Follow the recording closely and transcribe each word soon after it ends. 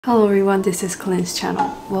Hello everyone, this is Colin's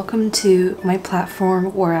channel. Welcome to my platform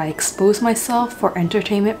where I expose myself for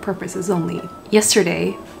entertainment purposes only.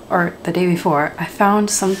 Yesterday, or the day before, I found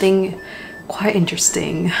something quite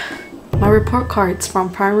interesting. My report cards from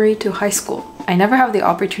primary to high school. I never have the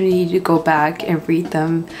opportunity to go back and read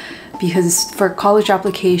them because for college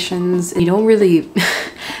applications, you don't really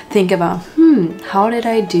think about, how did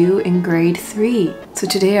I do in grade 3? So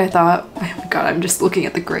today I thought, oh my god, I'm just looking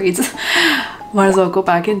at the grades. Might as well go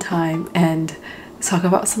back in time and talk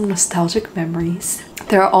about some nostalgic memories.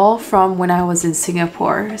 They're all from when I was in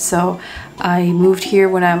Singapore. So I moved here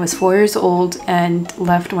when I was 4 years old and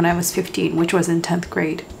left when I was 15, which was in 10th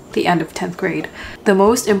grade, the end of 10th grade. The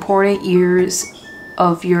most important years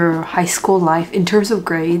of your high school life in terms of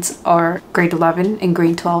grades are grade 11 and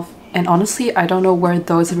grade 12. And honestly, I don't know where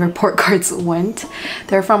those report cards went.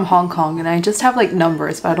 They're from Hong Kong and I just have like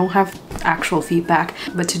numbers, but I don't have actual feedback.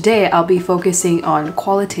 But today I'll be focusing on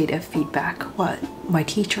qualitative feedback, what my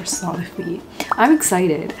teachers thought of me. I'm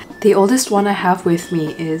excited. The oldest one I have with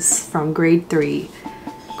me is from grade 3.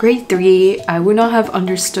 Grade 3, I would not have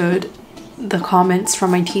understood the comments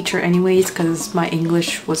from my teacher anyways because my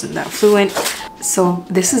English wasn't that fluent. So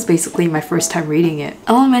this is basically my first time reading it.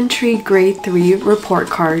 Elementary grade 3 report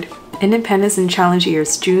card. Independence and Challenge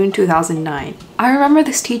Years, June 2009. I remember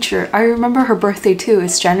this teacher. I remember her birthday too.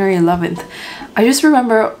 It's January 11th. I just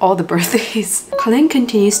remember all the birthdays. Colin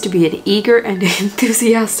continues to be an eager and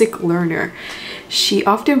enthusiastic learner. She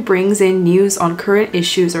often brings in news on current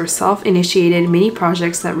issues or self-initiated mini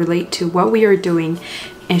projects that relate to what we are doing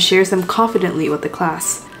and shares them confidently with the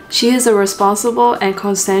class. She is a responsible and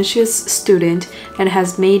conscientious student and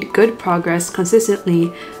has made good progress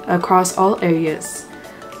consistently across all areas.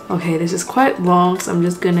 Okay, this is quite long, so I'm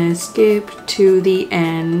just gonna skip to the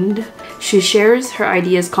end. She shares her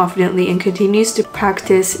ideas confidently and continues to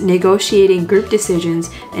practice negotiating group decisions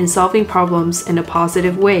and solving problems in a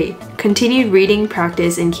positive way. Continued reading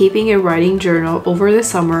practice and keeping a writing journal over the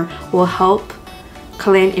summer will help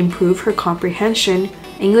Colin improve her comprehension,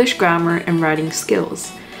 English grammar, and writing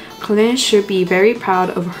skills. Colin should be very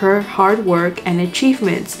proud of her hard work and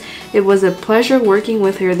achievements. It was a pleasure working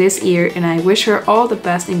with her this year and I wish her all the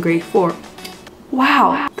best in grade 4.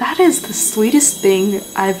 Wow, that is the sweetest thing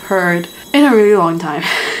I've heard in a really long time.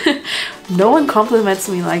 No one compliments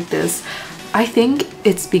me like this. I think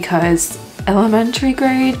it's because elementary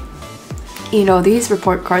grade, you know, these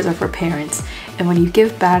report cards are for parents, and when you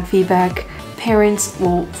give bad feedback, parents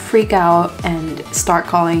will freak out and start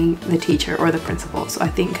calling the teacher or the principal. So I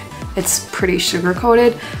think it's pretty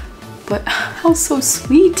sugar-coated, but how so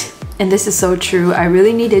sweet. And this is so true. I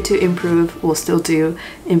really needed to improve, will still do,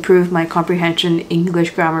 improve my comprehension,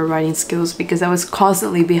 English grammar, writing skills because I was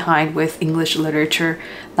constantly behind with English literature,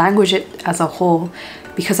 language as a whole,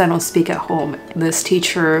 because I don't speak at home. This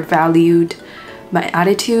teacher valued my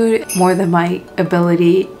attitude more than my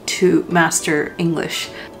ability to master English.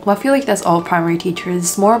 Well, I feel like that's all primary teachers.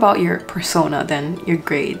 It's more about your persona than your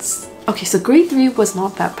grades. Okay, so grade 3 was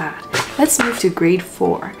not that bad. Let's move to grade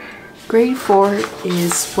 4. Grade 4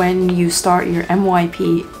 is when you start your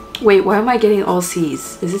MYP. Wait, why am I getting all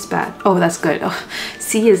C's? Is this bad? Oh, that's good. Oh,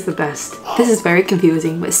 C is the best. This is very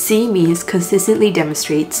confusing, but C means consistently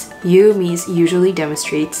demonstrates, U means usually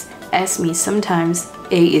demonstrates, S means sometimes,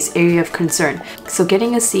 A is area of concern. So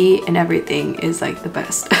getting a C in everything is like the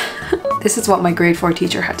best. This is what my grade 4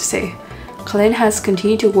 teacher had to say. Colin has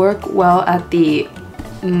continued to work well at the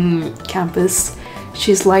campus.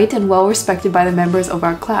 She's liked and well respected by the members of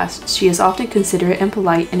our class. She is often considerate and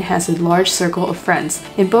polite and has a large circle of friends.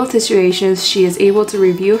 In both situations, she is able to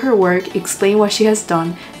review her work, explain what she has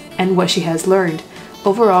done, and what she has learned.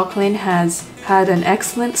 Overall, Colin has had an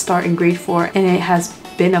excellent start in grade 4 and it has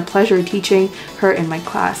been a pleasure teaching her in my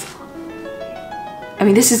class. I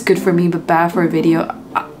mean, this is good for me but bad for a video.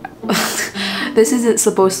 This isn't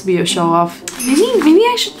supposed to be a show off. Maybe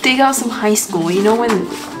I should dig out some high school, you know, when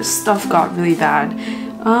stuff got really bad.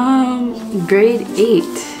 Grade 8.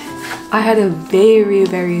 I had a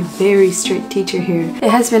very strict teacher here.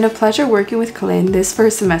 It has been a pleasure working with Colin this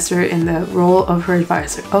first semester in the role of her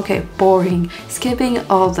advisor. Okay, boring. Skipping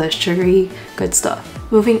all the sugary good stuff.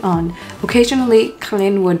 Moving on. Occasionally,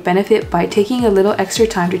 Colin would benefit by taking a little extra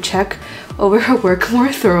time to check over her work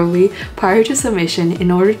more thoroughly prior to submission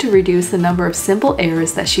in order to reduce the number of simple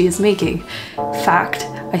errors that she is making. Fact,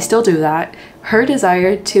 I still do that. Her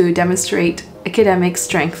desire to demonstrate academic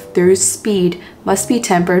strength through speed must be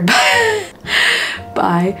tempered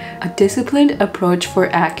by a disciplined approach for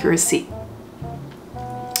accuracy.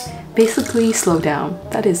 Basically, slow down.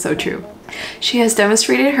 That is so true. She has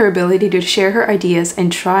demonstrated her ability to share her ideas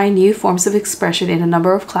and try new forms of expression in a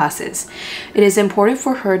number of classes. It is important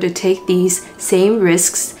for her to take these same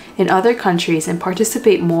risks in other countries and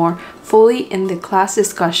participate more fully in the class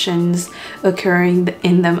discussions occurring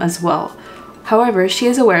in them as well. However, she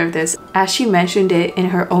is aware of this, as she mentioned it in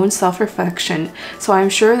her own self-reflection, so I am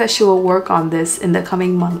sure that she will work on this in the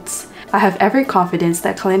coming months. I have every confidence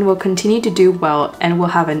that Kalin will continue to do well and will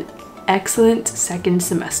have an excellent second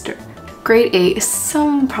semester. Grade 8,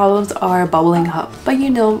 some problems are bubbling up, but you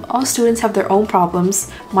know, all students have their own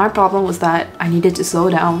problems. My problem was that I needed to slow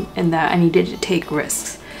down and that I needed to take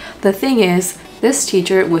risks. The thing is, this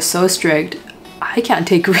teacher was so strict, I can't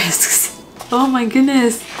take risks. Oh my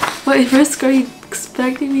goodness, what risk are you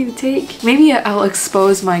expecting me to take? Maybe I'll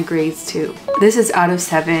expose my grades too. This is out of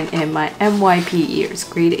 7 in my MYP years,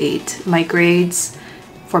 grade 8. My grades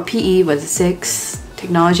for PE was a 6,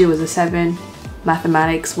 technology was a 7,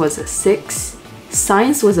 mathematics was a 6,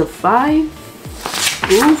 science was a 5.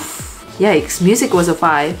 Oof, yikes, music was a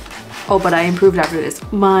 5. Oh, but I improved after this.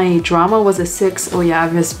 My drama was a 6. Oh yeah, I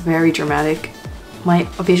was very dramatic. My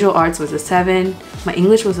visual arts was a 7. My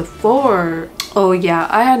English was a 4. Oh yeah,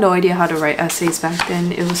 I had no idea how to write essays back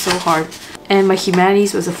then. It was so hard. And my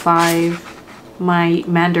humanities was a 5. My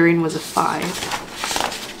Mandarin was a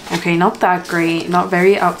 5. Okay, not that great, not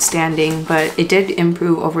very outstanding, but it did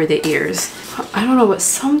improve over the years. I don't know, but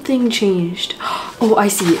something changed. Oh, I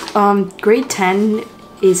see. Grade 10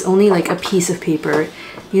 is only like a piece of paper.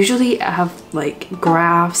 Usually I have like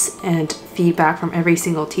graphs and feedback from every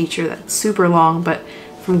single teacher that's super long, but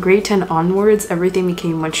from grade 10 onwards, everything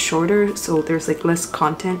became much shorter, so there's like less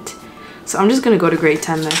content. So I'm just gonna go to grade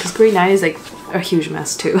 10 then, because grade 9 is like a huge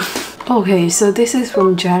mess too. Okay, so this is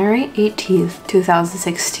from January 18th,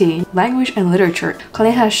 2016. Language and literature.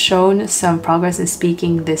 Kalin has shown some progress in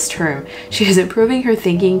speaking this term. She is improving her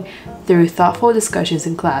thinking through thoughtful discussions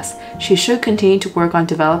in class. She should continue to work on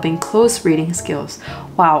developing close reading skills.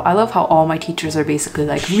 Wow, I love how all my teachers are basically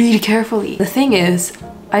like, read carefully. The thing is,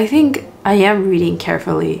 I think I am reading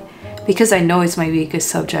carefully because I know it's my weakest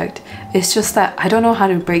subject. It's just that I don't know how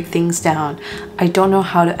to break things down. I don't know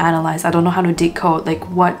how to analyze. I don't know how to decode like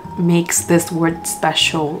what makes this word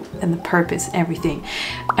special and the purpose and everything.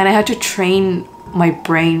 And I had to train my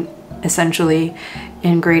brain essentially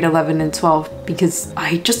in grade 11 and 12 because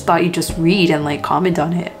I just thought you just read and like comment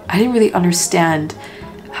on it. I didn't really understand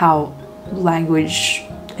how language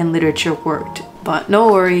and literature worked. But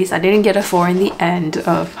no worries, I didn't get a 4 in the end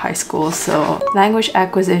of high school. So language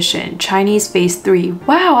acquisition, Chinese phase 3.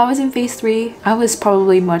 Wow, I was in phase 3. I was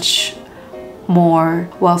probably much more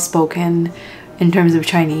well-spoken in terms of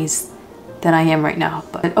Chinese than I am right now.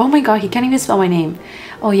 But oh my god, he can't even spell my name.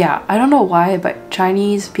 Oh yeah, I don't know why, but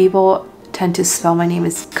Chinese people tend to spell my name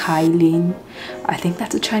as Kailin. I think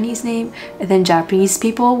that's a Chinese name. And then Japanese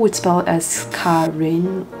people would spell it as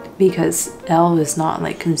Karin, because L is not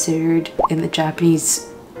like considered in the Japanese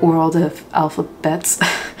world of alphabets.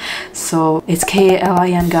 So it's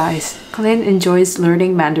K-A-L-I-N, guys. Kalin enjoys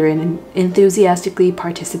learning Mandarin and enthusiastically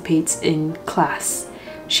participates in class.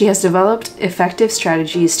 She has developed effective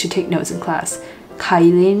strategies to take notes in class.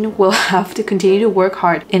 Kailin will have to continue to work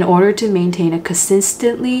hard in order to maintain a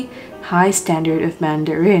consistently high standard of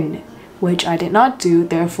Mandarin, which I did not do,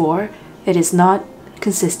 therefore it is not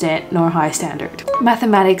consistent nor high standard.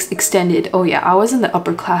 Mathematics extended. Oh yeah, I was in the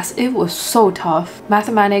upper class. It was so tough.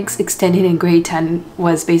 Mathematics extended in grade 10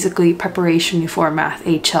 was basically preparation for math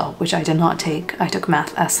HL, which I did not take. I took math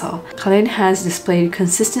SL. Kalin has displayed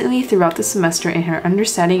consistently throughout the semester in her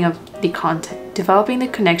understanding of the content. Developing the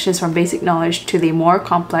connections from basic knowledge to the more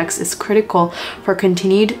complex is critical for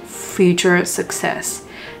continued future success.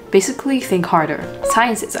 Basically, think harder.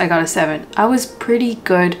 Sciences, I got a 7. I was pretty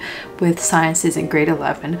good with sciences in grade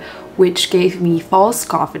 11, which gave me false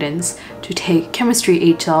confidence to take chemistry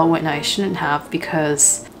HL when I shouldn't have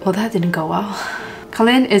because, well, that didn't go well.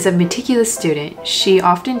 Kalin is a meticulous student. She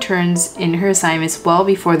often turns in her assignments well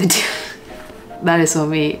before the due. That is so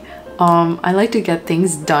me. I like to get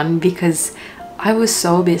things done because I was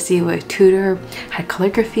so busy with tutor, I had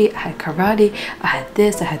calligraphy, I had karate, I had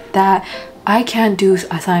this, I had that. I can't do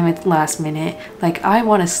assignments last minute, like I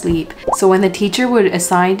want to sleep. So when the teacher would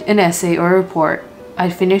assign an essay or a report,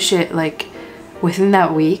 I'd finish it like within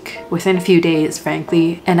that week, within a few days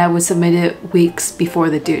frankly, and I would submit it weeks before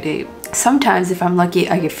the due date. Sometimes if I'm lucky,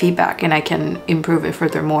 I get feedback and I can improve it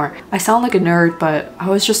furthermore. I sound like a nerd, but I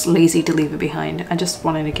was just lazy to leave it behind. I just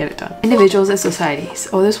wanted to get it done. Individuals and societies.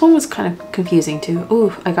 Oh, this one was kind of confusing too.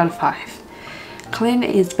 Ooh, I got a 5. Colleen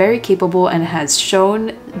is very capable and has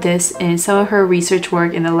shown this in some of her research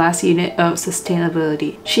work in the last unit of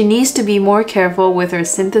sustainability. She needs to be more careful with her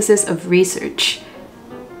synthesis of research.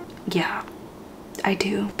 Yeah, I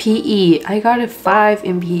do. PE. I got a 5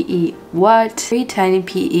 in PE. What? Grade 10 in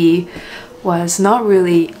PE was not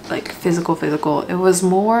really like physical. It was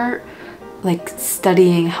more like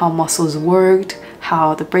studying how muscles worked,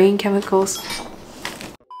 how the brain chemicals,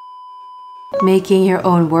 making your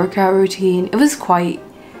own workout routine. It was quite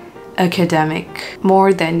academic,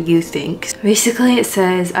 more than you think. Basically, it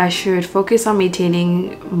says I should focus on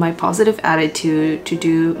maintaining my positive attitude to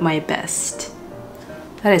do my best.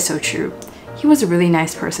 That is so true. He was a really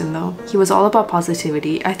nice person though. He was all about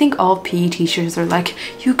positivity. I think all PE teachers are like,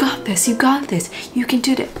 you got this, you can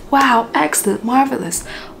do it. Wow, excellent, marvelous.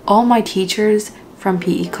 All my teachers from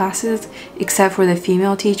PE classes, except for the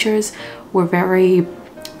female teachers, were very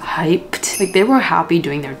hyped. Like they were happy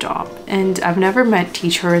doing their job. And I've never met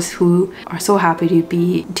teachers who are so happy to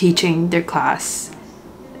be teaching their class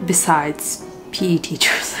besides PE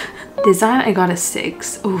teachers. Design, I got a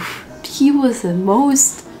 6. Oof. He was the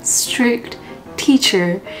most strict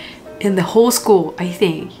teacher in the whole school, I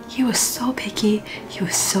think. He was so picky, he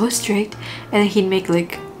was so strict, and he'd make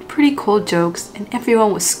like pretty cold jokes and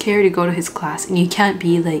everyone was scared to go to his class, and you can't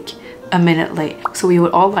be like a minute late. So we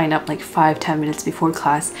would all line up like 5-10 minutes before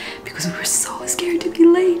class because we were so scared to be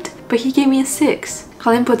late. But he gave me a 6.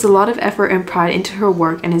 Colleen puts a lot of effort and pride into her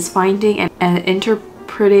work and is finding and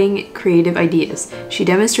interpreting creative ideas. She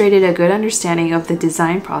demonstrated a good understanding of the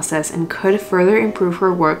design process and could further improve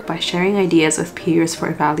her work by sharing ideas with peers for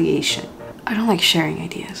evaluation. I don't like sharing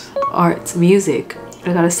ideas. Arts, music.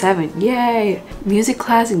 I got a 7. Yay! Music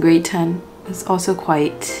class in grade 10 was also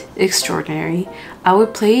quite extraordinary. I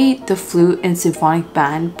would play the flute in symphonic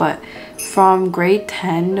band, but from grade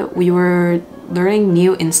 10 we were learning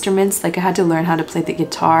new instruments. Like I had to learn how to play the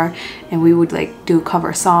guitar, and we would like do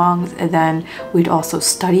cover songs, and then we'd also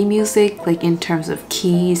study music like in terms of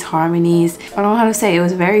keys, harmonies. I don't know how to say, it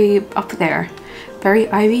was very up there, very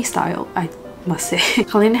Ivy style, I must say.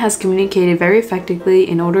 Colleen has communicated very effectively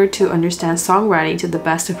in order to understand songwriting to the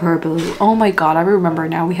best of her ability. Oh my god, I remember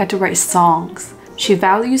now, we had to write songs. She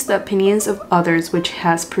values the opinions of others, which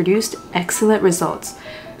has produced excellent results.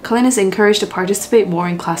 Colleen is encouraged to participate more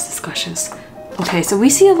in class discussions. Okay, so we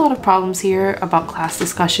see a lot of problems here about class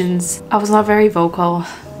discussions. I was not very vocal,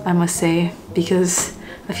 I must say, because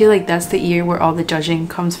I feel like that's the year where all the judging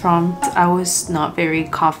comes from. I was not very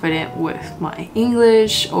confident with my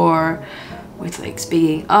English or with like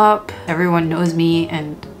speaking up. Everyone knows me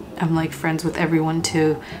and I'm like friends with everyone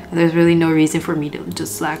too. And there's really no reason for me to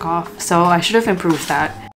just slack off. So I should have improved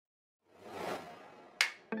that.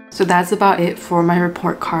 So that's about it for my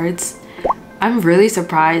report cards. I'm really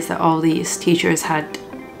surprised that all these teachers had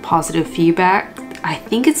positive feedback. I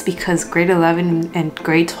think it's because grade 11 and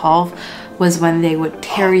grade 12 was when they would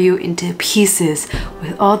tear you into pieces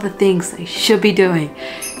with all the things they should be doing.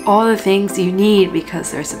 All the things you need,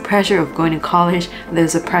 because there's the pressure of going to college,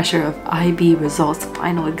 there's the pressure of IB results,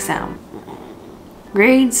 final exam.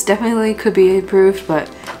 Grades definitely could be improved, but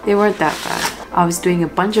they weren't that bad. I was doing a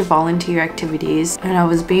bunch of volunteer activities and I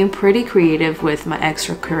was being pretty creative with my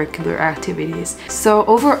extracurricular activities. So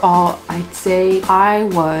overall, I'd say I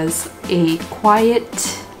was a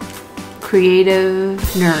quiet, creative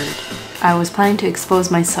nerd. I was planning to expose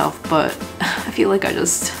myself, but I feel like I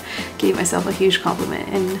just gave myself a huge compliment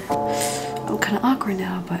and I'm kind of awkward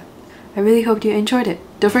now, but I really hope you enjoyed it.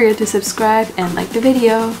 Don't forget to subscribe and like the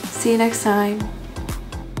video. See you next time.